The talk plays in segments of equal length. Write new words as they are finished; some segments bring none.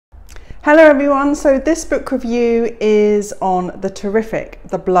Hello everyone, so this book review is on the terrific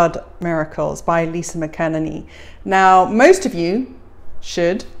The Blood Miracles by Lisa McInerney. Now, most of you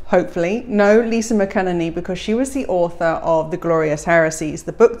should, hopefully, know Lisa McInerney because she was the author of The Glorious Heresies,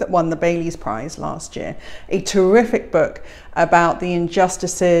 the book that won the Bailey's Prize last year. A terrific book about the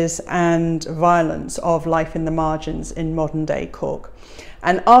injustices and violence of life in the margins in modern day Cork.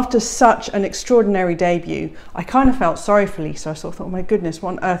 And after such an extraordinary debut, I kind of felt sorry for Lisa. I sort of thought, oh my goodness,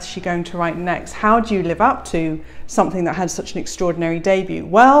 what on earth is she going to write next? How do you live up to something that had such an extraordinary debut?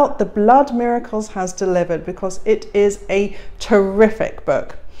 Well, The Blood Miracles has delivered because it is a terrific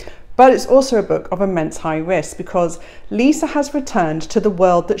book. But it's also a book of immense high risk because Lisa has returned to the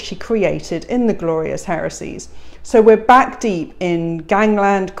world that she created in The Glorious Heresies. So we're back deep in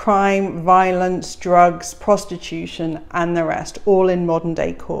gangland, crime, violence, drugs, prostitution, and the rest, all in modern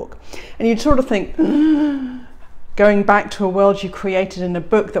day Cork. And you'd sort of think, going back to a world you created in a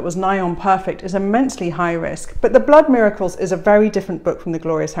book that was nigh on perfect is immensely high risk. But The Blood Miracles is a very different book from The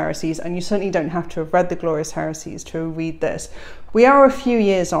Glorious Heresies, and you certainly don't have to have read The Glorious Heresies to read this. We are a few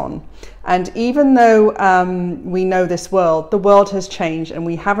years on, and even though we know this world, the world has changed and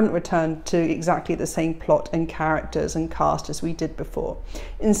we haven't returned to exactly the same plot and characters and cast as we did before.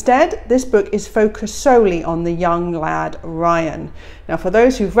 Instead, this book is focused solely on the young lad Ryan. Now, for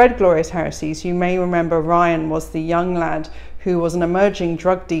those who've read Glorious Heresies, you may remember Ryan was the young lad who was an emerging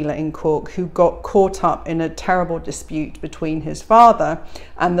drug dealer in Cork who got caught up in a terrible dispute between his father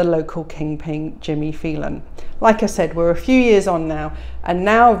and the local kingpin, Jimmy Phelan. Like I said, we're a few years on now, and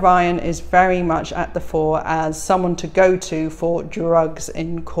now Ryan is very much at the fore as someone to go to for drugs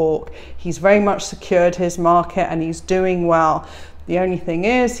in Cork. He's very much secured his market and he's doing well. The only thing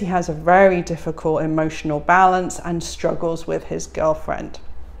is he has a very difficult emotional balance and struggles with his girlfriend.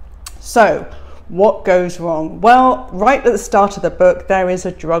 So, what goes wrong? Well, right at the start of the book, there is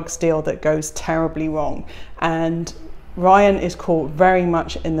a drugs deal that goes terribly wrong, and Ryan is caught very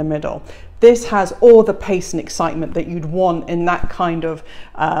much in the middle. This has all the pace and excitement that you'd want in that kind of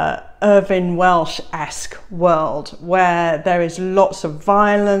Irvine Welsh-esque world, where there is lots of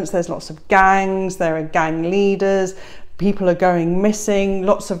violence, there's lots of gangs, there are gang leaders, people are going missing,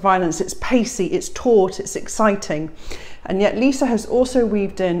 lots of violence. It's pacey, it's taut, it's exciting. And yet Lisa has also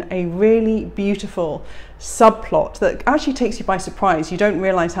weaved in a really beautiful subplot that actually takes you by surprise. You don't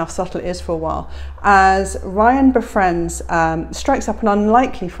realise how subtle it is for a while. As Ryan befriends, strikes up an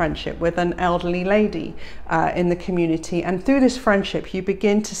unlikely friendship with an elderly lady in the community. And through this friendship, you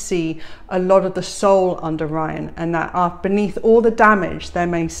begin to see a lot of the soul under Ryan, and that beneath all the damage, there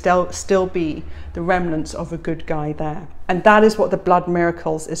may still be the remnants of a good guy there. And that is what The Blood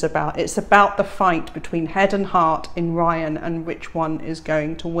Miracles is about. It's about the fight between head and heart in Ryan and which one is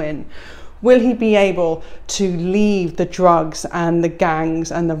going to win. Will he be able to leave the drugs and the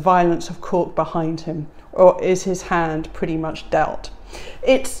gangs and the violence of Cork behind him? Or is his hand pretty much dealt?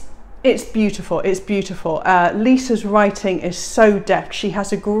 It's beautiful, it's beautiful. Lisa's writing is so deft. She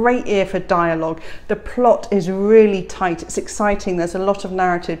has a great ear for dialogue. The plot is really tight, it's exciting, there's a lot of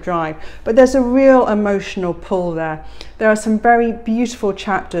narrative drive, but there's a real emotional pull there. There are some very beautiful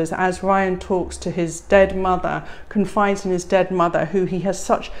chapters as Ryan talks to his dead mother, confides in his dead mother, who he has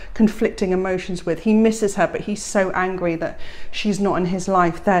such conflicting emotions with. He misses her, but he's so angry that she's not in his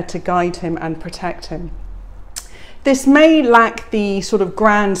life there to guide him and protect him. This may lack the sort of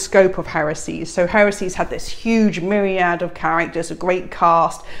grand scope of Heresies. So Heresies had this huge myriad of characters, a great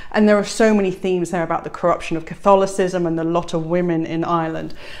cast, and there are so many themes there about the corruption of Catholicism and the lot of women in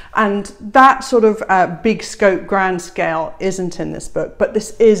Ireland. And that sort of big scope, grand scale isn't in this book, but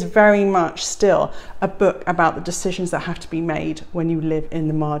this is very much still a book about the decisions that have to be made when you live in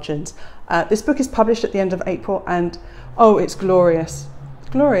the margins. This book is published at the end of April, and oh, it's glorious. It's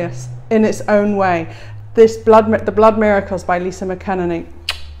glorious in its own way. The Blood Miracles by Lisa McInerney,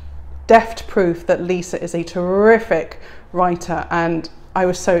 deft proof that Lisa is a terrific writer, and I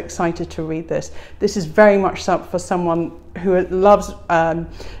was so excited to read this. This is very much for someone who loves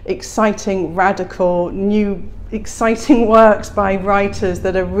exciting, radical, new, exciting works by writers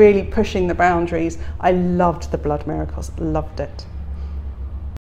that are really pushing the boundaries. I loved The Blood Miracles, loved it.